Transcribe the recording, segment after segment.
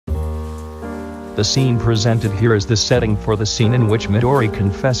The scene presented here is the setting for the scene in which Midori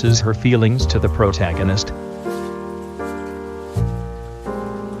confesses her feelings to the protagonist.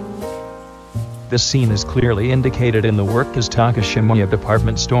 This scene is clearly indicated in the work as Takashimoya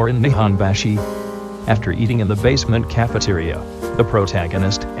department store in Nihonbashi. After eating in the basement cafeteria, the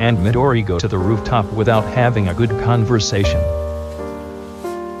protagonist and Midori go to the rooftop without having a good conversation.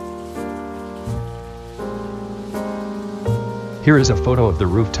 Here is a photo of the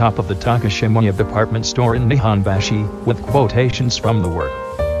rooftop of the Takashimoya department store in Nihonbashi, with quotations from the work.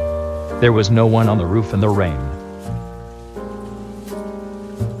 There was no one on the roof in the rain.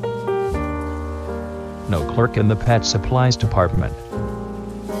 No clerk in the pet supplies department.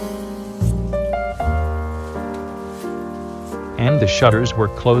 And the shutters were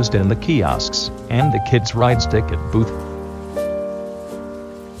closed in the kiosks, and the kids' ride ticket booth.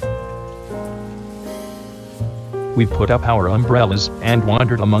 We put up our umbrellas and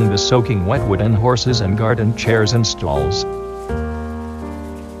wandered among the soaking wet wooden horses and garden chairs and stalls.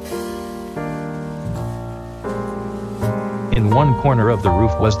 In one corner of the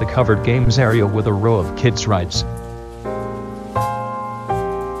roof was the covered games area with a row of kids' rides.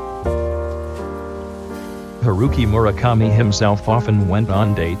 Haruki Murakami himself often went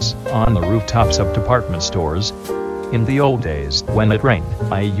on dates on the rooftops of department stores. In the old days, when it rained,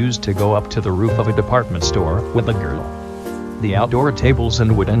 I used to go up to the roof of a department store with a girl. The outdoor tables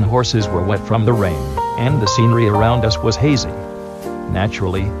and wooden horses were wet from the rain, and the scenery around us was hazy.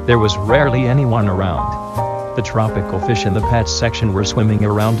 Naturally, there was rarely anyone around. The tropical fish in the pets section were swimming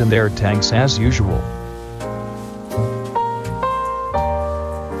around in their tanks as usual.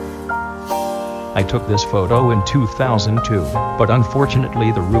 I took this photo in 2002, but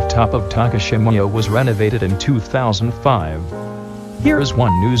unfortunately the rooftop of Takashimoya was renovated in 2005. Here is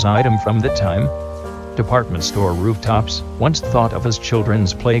one news item from the time. Department store rooftops, once thought of as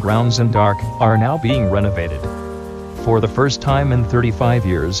children's playgrounds and dark, are now being renovated. For the first time in 35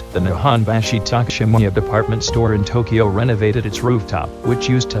 years, the Nihonbashi Takashimoya department store in Tokyo renovated its rooftop, which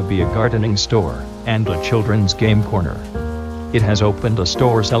used to be a gardening store and a children's game corner. It has opened a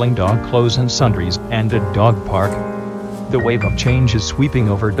store selling dog clothes and sundries, and a dog park. The wave of change is sweeping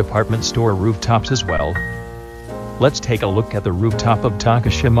over department store rooftops as well. Let's take a look at the rooftop of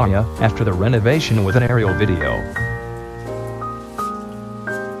Takashimoya after the renovation with an aerial video.